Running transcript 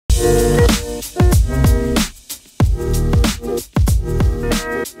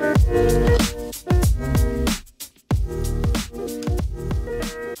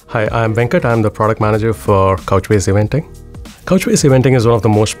Hi, I'm Venkat. I'm the product manager for Couchbase Eventing. Couchbase Eventing is one of the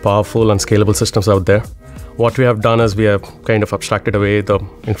most powerful and scalable systems out there. What we have done is we have kind of abstracted away the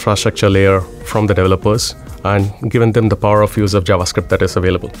infrastructure layer from the developers and given them the power of use of JavaScript that is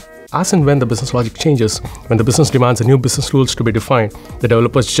available. As and when the business logic changes, when the business demands a new business rules to be defined, the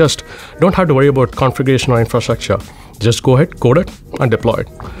developers just don't have to worry about configuration or infrastructure. Just go ahead, code it, and deploy it.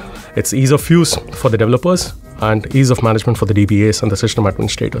 It's ease of use for the developers and ease of management for the DBAs and the system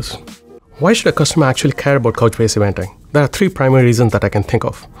administrators. Why should a customer actually care about Couchbase Eventing? There are three primary reasons that I can think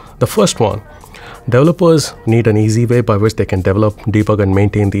of. The first one, developers need an easy way by which they can develop, debug, and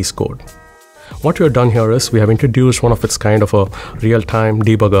maintain these code. What we have done here is we have introduced one of its kind of a real-time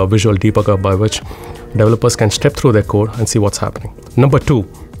debugger, visual debugger by which developers can step through their code and see what's happening. Number two,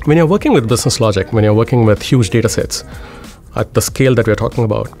 when you're working with business logic, when you're working with huge data sets, at the scale that we're talking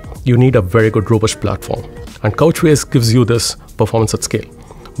about, you need a very good robust platform. And Couchbase gives you this performance at scale,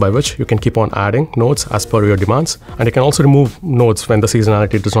 by which you can keep on adding nodes as per your demands, and you can also remove nodes when the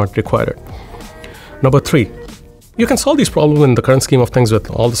seasonality does not require it. Number three, you can solve these problems in the current scheme of things with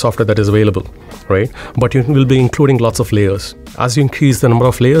all the software that is available, right? But you will be including lots of layers. As you increase the number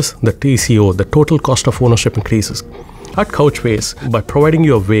of layers, the TCO, the total cost of ownership increases. At Couchbase, by providing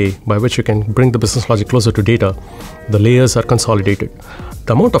you a way by which you can bring the business logic closer to data, the layers are consolidated.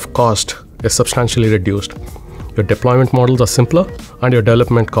 The amount of cost is substantially reduced. Your deployment models are simpler, and your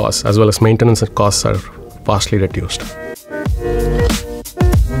development costs as well as maintenance costs are vastly reduced.